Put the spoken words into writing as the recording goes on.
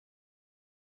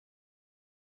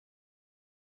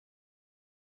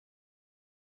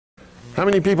How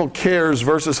many people cares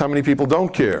versus how many people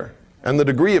don't care? And the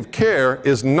degree of care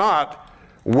is not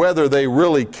whether they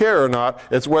really care or not,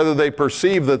 it's whether they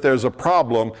perceive that there's a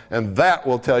problem, and that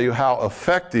will tell you how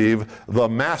effective the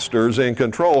masters in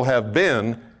control have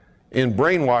been in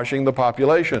brainwashing the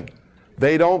population.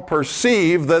 They don't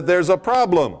perceive that there's a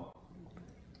problem.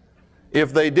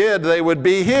 If they did, they would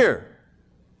be here,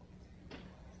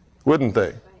 wouldn't they?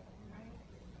 It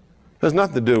has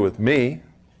nothing to do with me.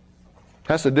 It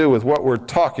has to do with what we're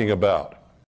talking about.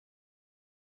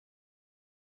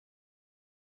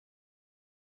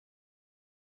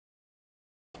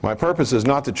 My purpose is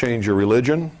not to change your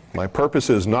religion. My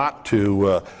purpose is not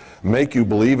to make you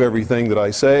believe everything that I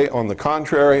say. On the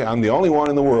contrary, I'm the only one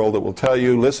in the world that will tell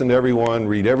you, listen to everyone,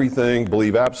 read everything,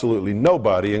 believe absolutely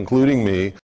nobody, including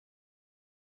me.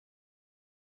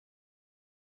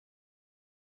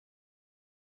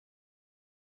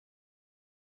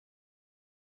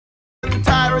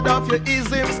 Tired of your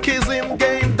ism, schism,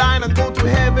 game, dine and go to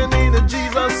heaven in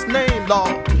Jesus' name,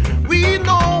 Lord. We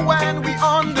know and we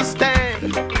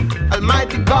understand.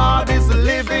 Almighty God is a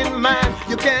living man.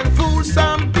 You can fool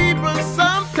some people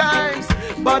sometimes,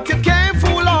 but you can't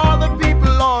fool all the people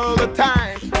all the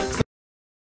time.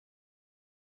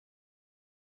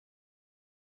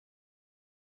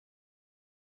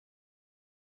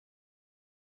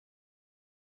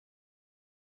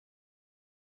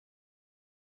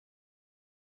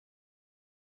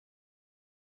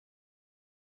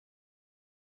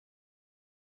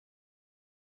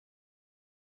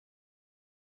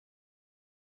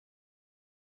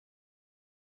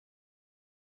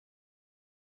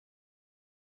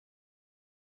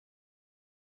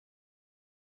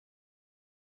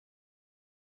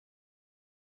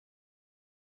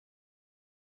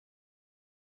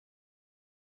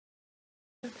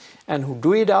 En hoe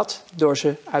doe je dat? Door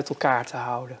ze uit elkaar te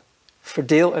houden.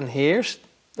 Verdeel en heers,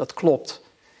 dat klopt.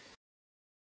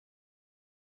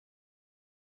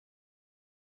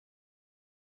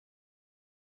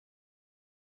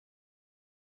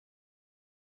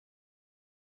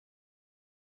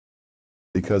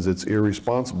 Because it's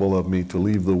irresponsible of me to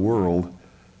leave the world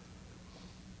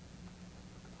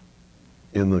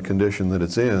in the condition that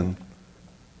it's in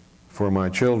for my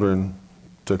children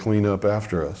to clean up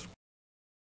after us.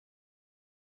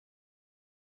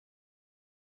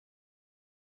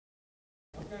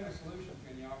 What kind of solution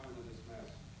can you offer to this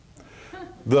mess?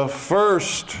 The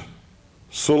first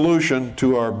solution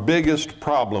to our biggest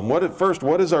problem.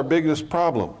 What is our biggest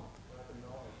problem?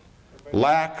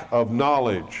 Lack of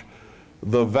knowledge.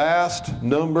 The vast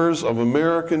numbers of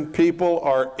American people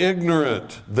are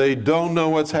ignorant. They don't know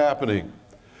what's happening.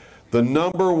 The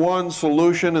number one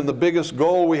solution and the biggest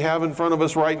goal we have in front of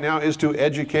us right now is to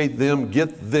educate them,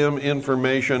 get them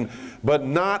information, but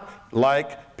not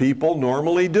like people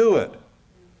normally do it.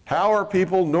 How are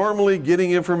people normally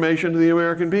getting information to the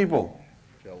American people?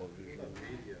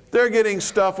 They're getting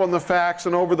stuff on the fax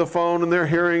and over the phone, and they're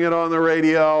hearing it on the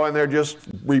radio, and they're just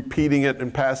repeating it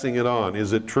and passing it on.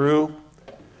 Is it true?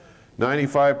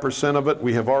 95% of it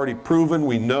we have already proven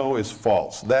we know is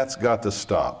false. That's got to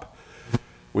stop.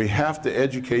 We have to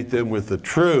educate them with the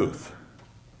truth.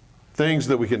 Things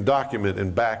that we can document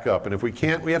and back up. And if we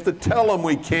can't, we have to tell them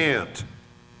we can't.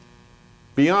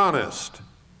 Be honest.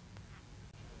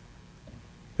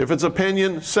 If it's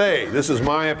opinion, say, this is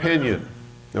my opinion.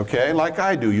 Okay, like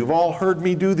I do. You've all heard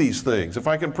me do these things. If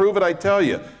I can prove it, I tell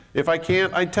you. If I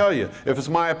can't, I tell you. If it's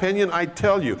my opinion, I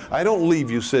tell you. I don't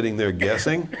leave you sitting there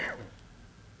guessing.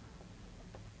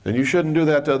 And you shouldn't do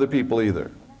that to other people either.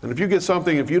 And if you get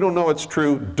something, if you don't know it's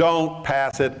true, don't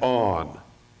pass it on.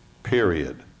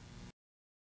 Period.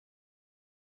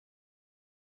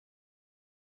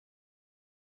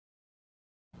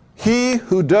 He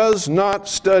who does not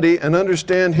study and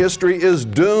understand history is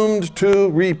doomed to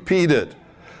repeat it.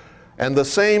 And the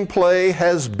same play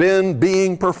has been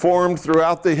being performed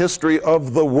throughout the history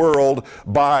of the world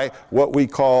by what we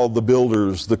call the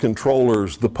builders, the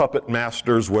controllers, the puppet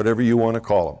masters, whatever you want to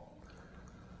call them.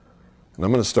 And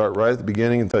I'm going to start right at the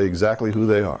beginning and tell you exactly who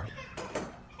they are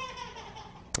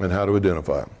and how to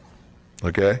identify them.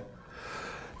 Okay?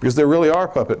 Because there really are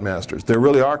puppet masters. There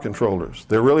really are controllers.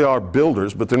 There really are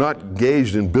builders, but they're not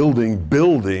engaged in building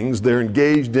buildings. They're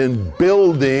engaged in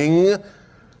building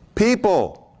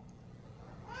people.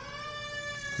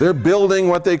 They're building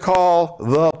what they call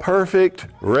the perfect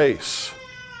race.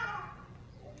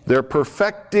 They're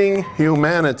perfecting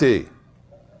humanity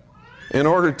in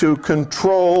order to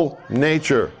control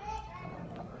nature.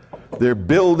 They're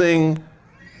building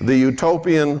the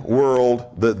utopian world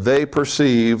that they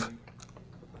perceive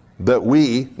that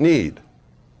we need.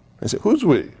 I say, who's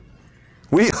we?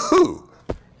 We who?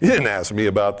 You didn't ask me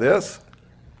about this,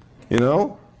 you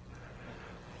know?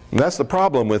 And that's the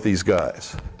problem with these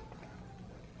guys.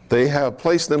 They have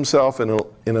placed themselves in an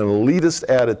elitist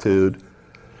attitude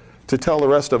to tell the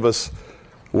rest of us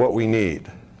what we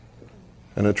need.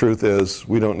 And the truth is,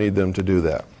 we don't need them to do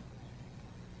that.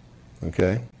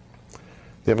 Okay?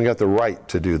 They haven't got the right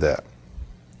to do that.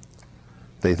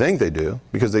 They think they do,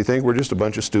 because they think we're just a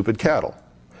bunch of stupid cattle.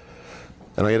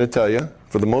 And I got to tell you,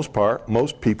 for the most part,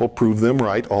 most people prove them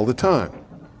right all the time.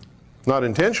 Not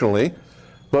intentionally,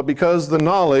 but because the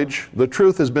knowledge, the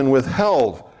truth has been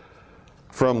withheld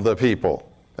from the people.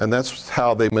 And that's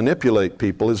how they manipulate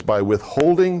people, is by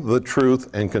withholding the truth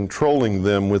and controlling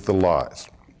them with the lies.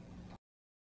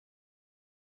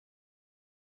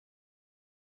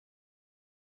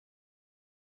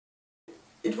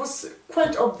 It was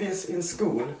quite obvious in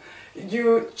school.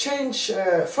 You change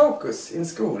focus in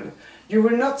school. You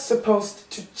were not supposed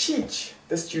to teach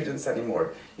the students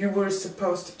anymore. You were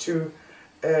supposed to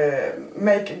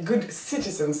make good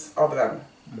citizens of them,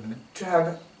 to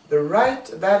have the right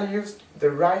values, the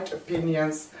right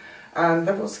opinions, and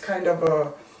that was kind of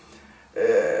a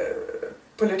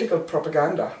political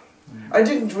propaganda. I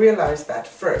didn't realize that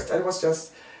first. I was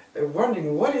just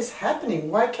wondering, what is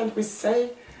happening? Why can't we say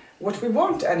what we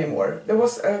want anymore? There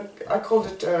was I called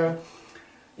it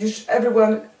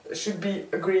everyone should be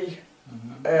agree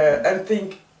and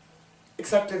think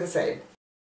exactly the same.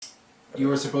 You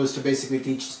were supposed to basically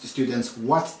teach the students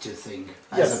what to think,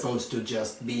 as opposed to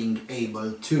just being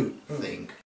able to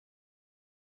think.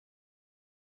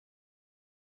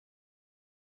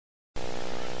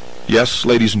 Yes,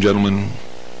 ladies and gentlemen,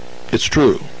 it's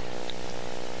true.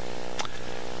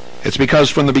 It's because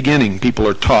from the beginning people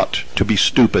are taught to be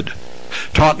stupid,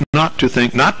 taught not to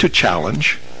think, not to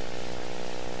challenge,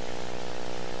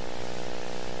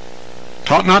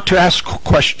 taught not to ask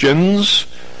questions.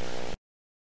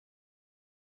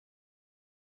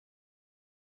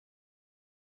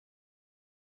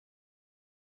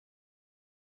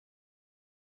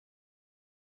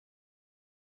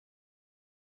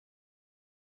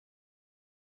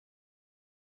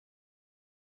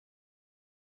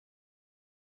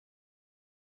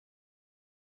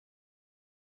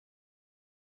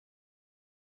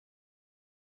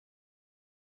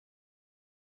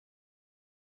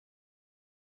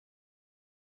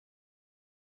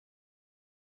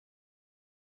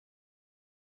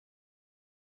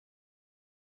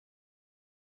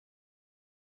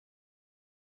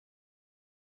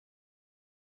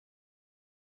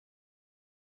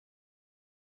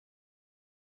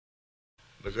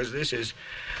 Because this is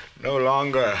no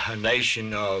longer a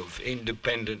nation of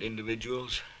independent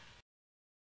individuals.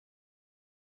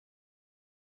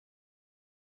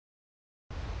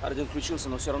 Орден включился,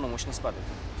 но все равно мощность падает.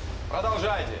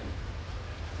 Продолжайте.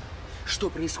 Что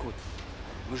происходит?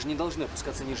 Мы же не должны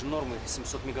опускаться ниже нормы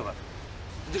 700 мегаватт.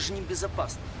 Это же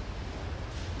небезопасно.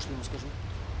 Что я ему скажу?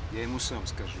 Я ему сам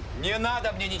скажу. Не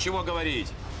надо мне ничего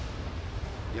говорить.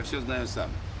 Я все знаю сам.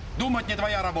 Думать не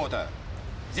твоя работа.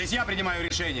 Здесь я принимаю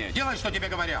решение. Делай, что тебе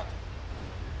говорят.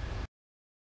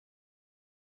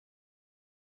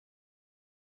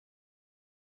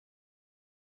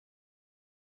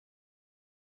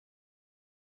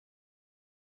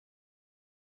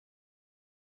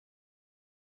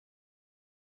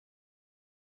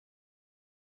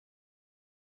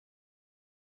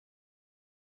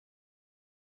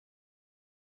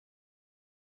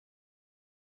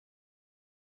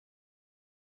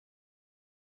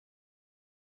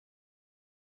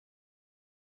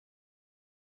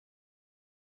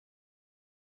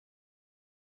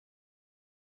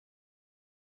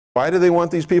 Why do they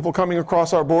want these people coming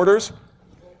across our borders?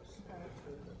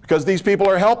 Because these people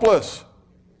are helpless.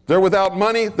 They're without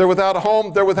money, they're without a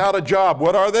home, they're without a job.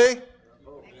 What are they?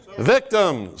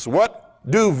 Victims. What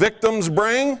do victims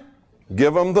bring?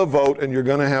 Give them the vote and you're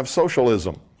going to have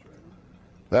socialism.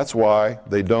 That's why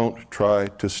they don't try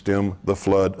to stem the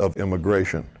flood of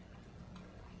immigration.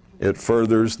 It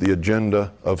furthers the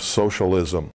agenda of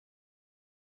socialism.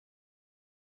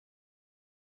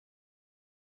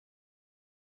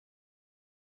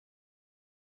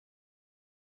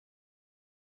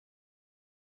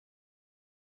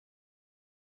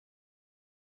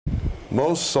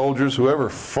 Most soldiers who ever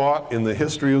fought in the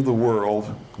history of the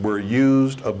world were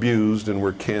used, abused, and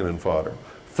were cannon fodder,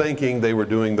 thinking they were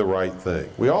doing the right thing.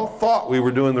 We all thought we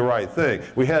were doing the right thing.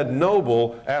 We had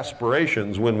noble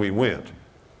aspirations when we went.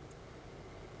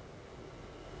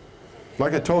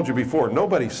 Like I told you before,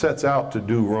 nobody sets out to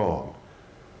do wrong.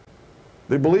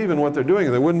 They believe in what they're doing,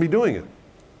 and they wouldn't be doing it.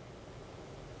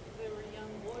 They were young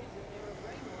boys and they were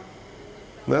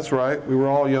brainwashed. That's right. We were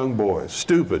all young boys,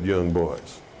 stupid young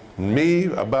boys. Me,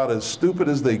 about as stupid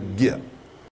as they get.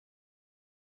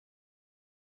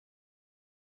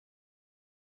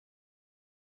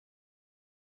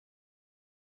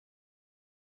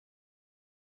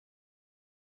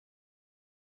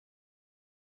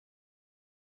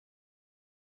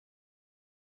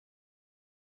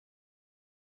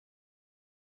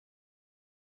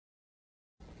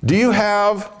 Do you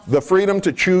have the freedom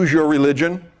to choose your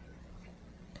religion?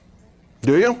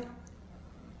 Do you?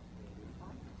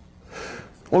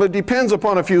 Well, it depends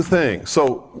upon a few things.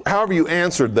 So however you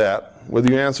answered that, whether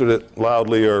you answered it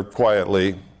loudly or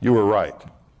quietly, you were right.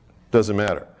 Doesn't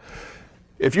matter.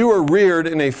 If you were reared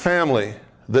in a family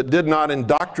that did not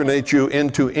indoctrinate you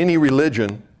into any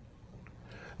religion,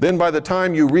 then by the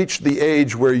time you reached the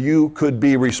age where you could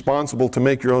be responsible to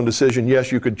make your own decision,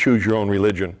 yes, you could choose your own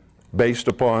religion based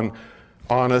upon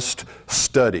honest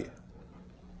study.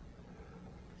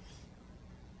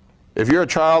 If you're a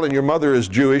child and your mother is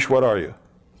Jewish, what are you?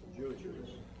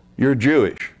 You're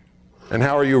Jewish. And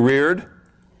how are you reared?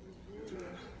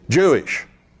 Jewish.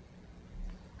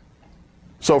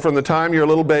 So from the time you're a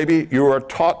little baby, you are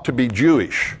taught to be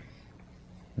Jewish.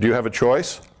 Do you have a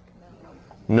choice?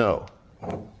 No.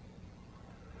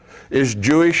 Is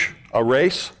Jewish a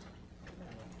race?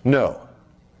 No.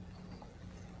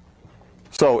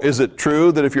 So is it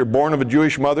true that if you're born of a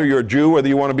Jewish mother, you're a Jew whether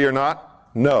you want to be or not?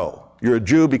 No. You're a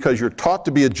Jew because you're taught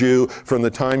to be a Jew from the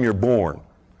time you're born.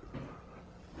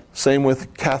 Same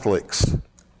with Catholics.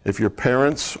 If your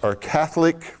parents are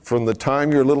Catholic, from the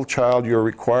time you're a little child, you're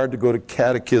required to go to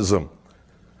catechism.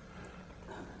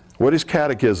 What is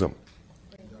catechism?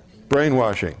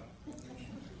 Brainwashing.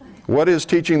 What is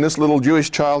teaching this little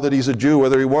Jewish child that he's a Jew,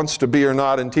 whether he wants to be or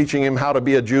not, and teaching him how to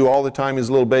be a Jew all the time he's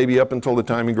a little baby up until the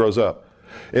time he grows up?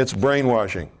 It's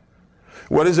brainwashing.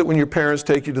 What is it when your parents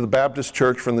take you to the Baptist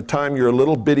church from the time you're a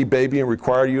little bitty baby and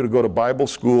require you to go to Bible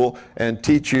school and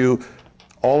teach you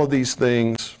all of these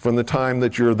things from the time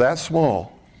that you're that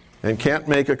small and can't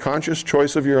make a conscious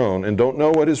choice of your own and don't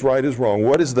know what is right is wrong?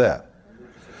 What is that?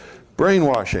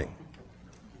 Brainwashing.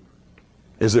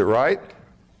 Is it right?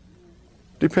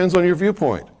 Depends on your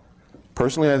viewpoint.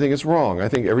 Personally, I think it's wrong. I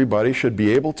think everybody should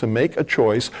be able to make a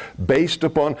choice based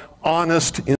upon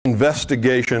honest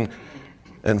investigation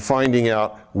and finding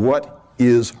out what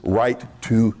is right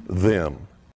to them.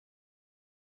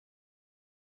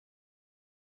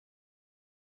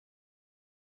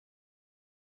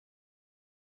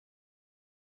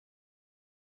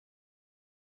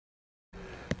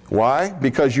 Why?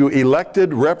 Because you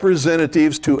elected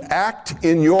representatives to act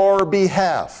in your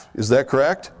behalf. Is that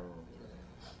correct?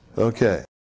 Okay.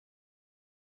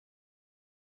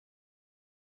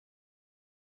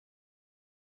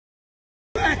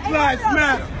 Black lives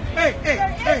matter. Hey,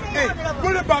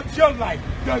 what about your life?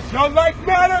 Does your life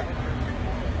matter?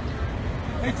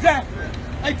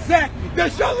 Exactly.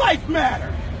 Does your life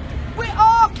matter? We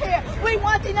all care. We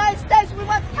want the United States. We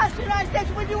want the country of the United States.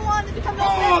 We do want it to become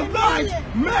all lives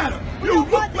matter. You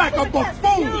look like a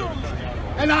buffoon.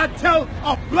 And I'll tell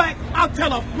a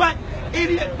black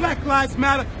idiot, Black Lives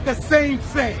Matter, the same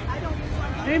thing.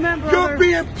 Amen, brother. You're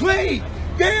being played.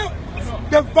 They're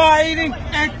dividing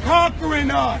and conquering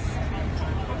us.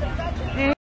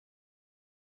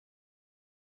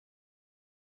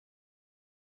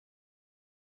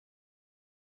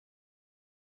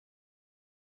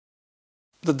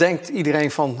 Dat denkt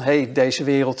iedereen van, hey, deze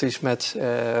wereld is met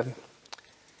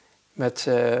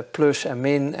plus en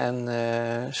min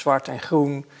en zwart en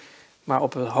groen. Maar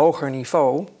op een hoger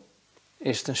niveau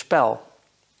is het een spel.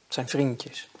 Het zijn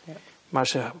vriendjes. Ja. Maar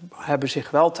ze hebben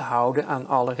zich wel te houden aan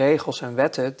alle regels en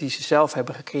wetten die ze zelf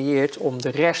hebben gecreëerd om de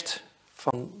rest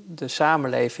van de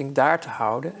samenleving daar te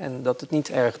houden. En dat het niet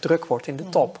erg druk wordt in de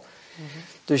top. Mm-hmm.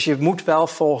 Dus je moet wel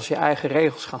volgens je eigen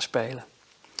regels gaan spelen.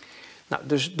 Nou,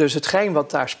 dus hetgeen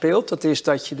wat daar speelt, dat is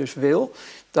dat je dus wil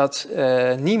dat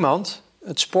niemand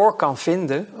het spoor kan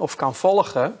vinden of kan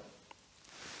volgen.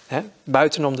 Hè?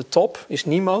 Buitenom de top is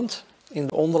niemand in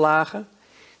de onderlagen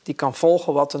die kan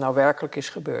volgen wat er nou werkelijk is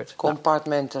gebeurd.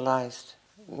 Compartmentalized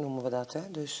noemen we dat, hè?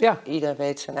 Dus ja. Ieder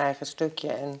weet zijn eigen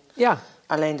stukje en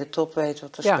alleen de top weet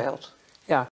wat er speelt.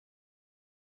 Ja.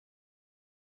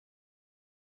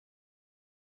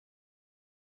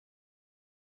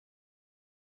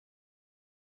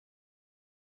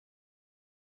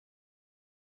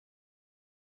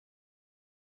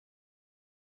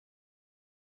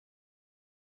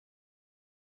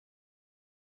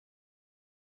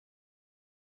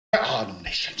 There are no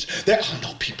nations. There are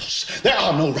no peoples. There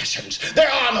are no Russians. There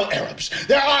are no Arabs.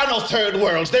 There are no third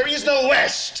worlds. There is no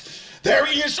West. There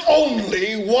is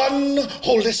only one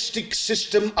holistic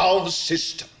system of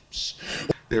systems.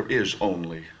 There is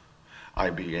only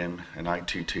IBM and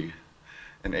ITT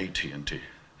and AT&T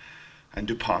and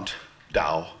DuPont,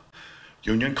 Dow,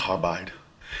 Union Carbide,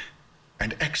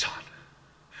 and Exxon.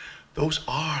 Those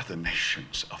are the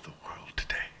nations of the world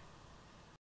today.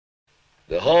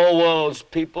 The whole world's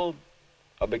people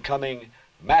are becoming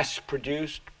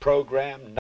mass-produced,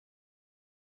 programmed.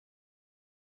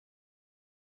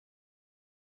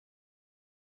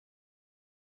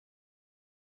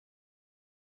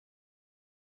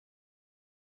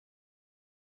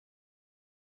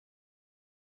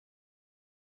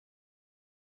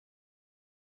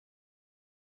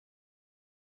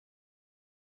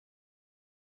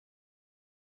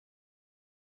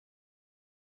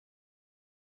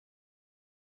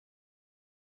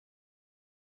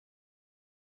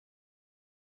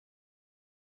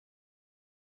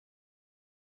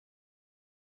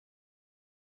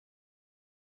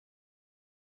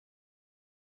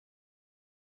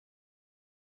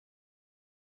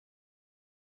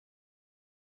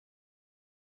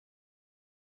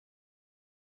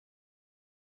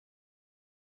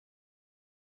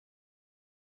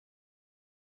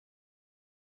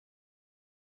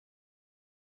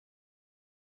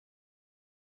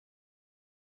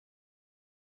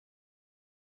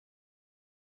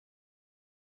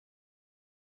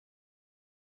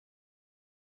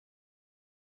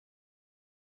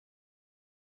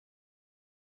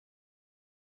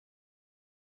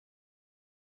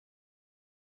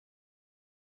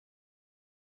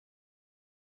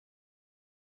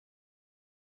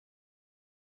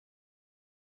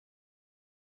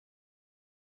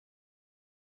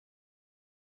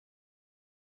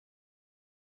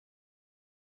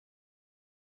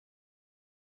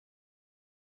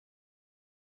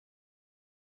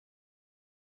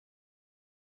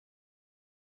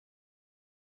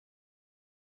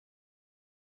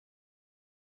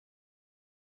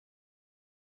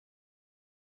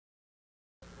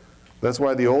 That's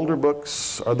why the older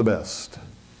books are the best.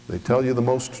 They tell you the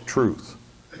most truth.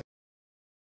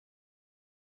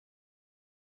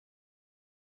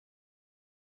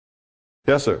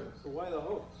 Yes, sir? So why the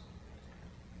hoax?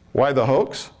 Why the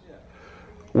hoax? Yeah.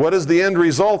 What is the end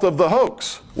result of the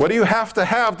hoax? What do you have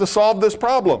to solve this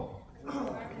problem?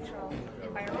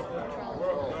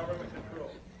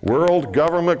 World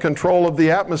government control of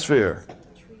the atmosphere.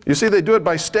 You see, they do it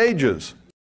by stages.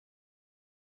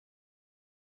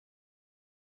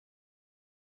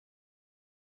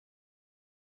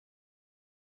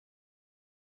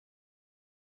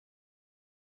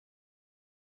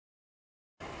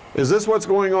 Is this what's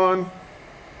going on?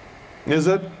 Is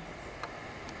it?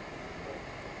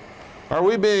 Are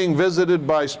we being visited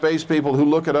by space people who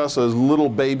look at us as little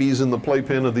babies in the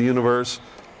playpen of the universe?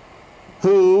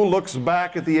 Who looks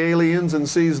back at the aliens and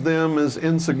sees them as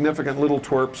insignificant little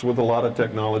twerps with a lot of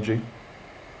technology?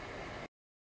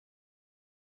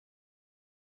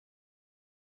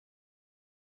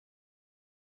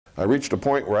 I reached a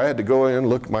point where I had to go in,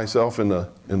 look myself in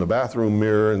the bathroom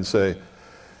mirror and say,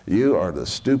 "You are the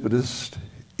stupidest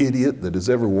idiot that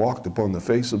has ever walked upon the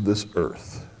face of this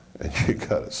earth. And you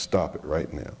got to stop it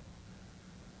right now."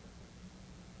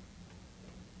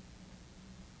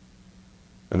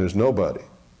 And there's nobody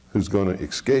who's going to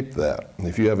escape that. And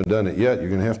if you haven't done it yet, you're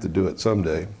going to have to do it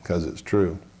someday, because it's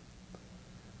true.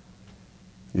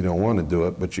 You don't want to do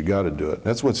it, but you got to do it.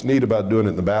 That's what's neat about doing it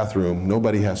in the bathroom.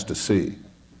 Nobody has to see.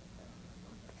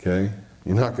 Okay?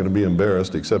 You're not going to be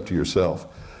embarrassed except to yourself.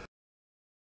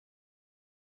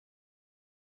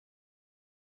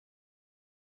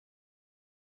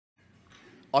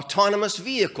 Autonomous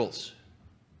vehicles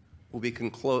will be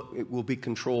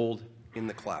controlled in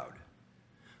the cloud.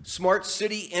 Smart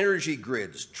city energy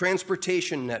grids,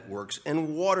 transportation networks,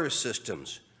 and water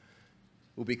systems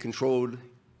will be controlled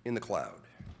in the cloud.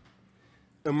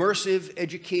 Immersive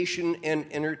education and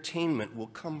entertainment will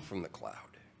come from the cloud.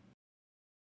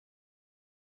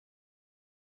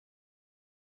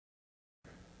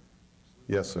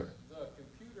 Yes, sir. The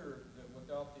computer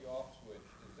without the off switch,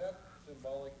 is that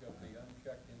symbolic of the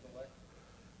unchecked intellect?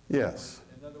 Yes.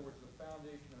 In other words, the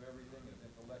foundation of everything is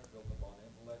intellect built upon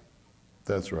intellect.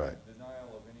 That's right.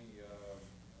 Denial of any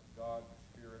God,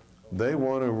 spirit, and so forth. They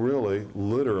want to really,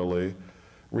 literally,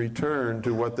 return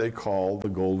to what they call the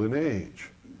golden age.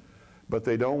 But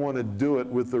they don't want to do it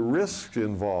with the risks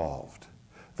involved.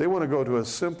 They want to go to a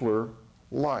simpler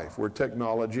life where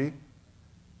technology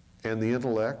and the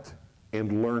intellect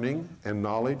and learning and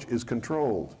knowledge is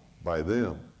controlled by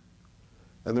them.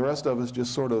 And the rest of us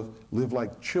just sort of live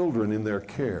like children in their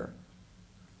care.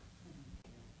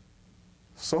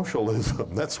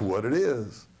 Socialism, that's what it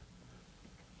is.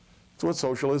 That's what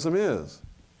socialism is.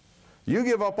 You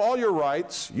give up all your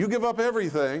rights, you give up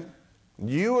everything,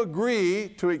 You agree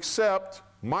to accept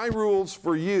my rules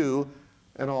for you,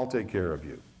 and I'll take care of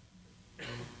you.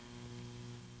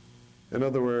 In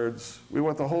other words, we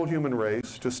want the whole human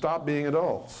race to stop being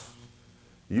adults.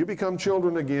 You become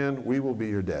children again, we will be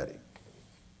your daddy.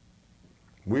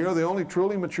 We are the only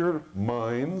truly mature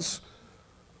minds,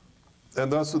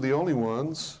 and thus are the only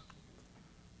ones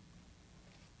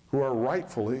who are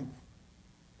rightfully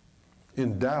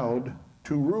endowed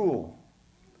to rule.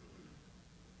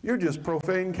 You're just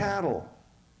profane cattle.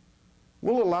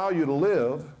 We'll allow you to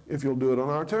live if you'll do it on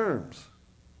our terms.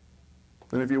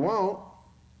 And if you won't,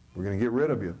 we're going to get rid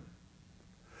of you.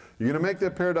 You're going to make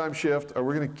that paradigm shift, or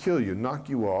we're going to kill you, knock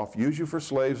you off, use you for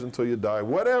slaves until you die.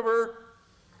 Whatever.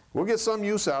 We'll get some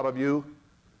use out of you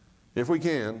if we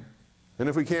can. And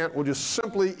if we can't, we'll just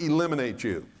simply eliminate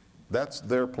you. That's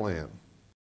their plan.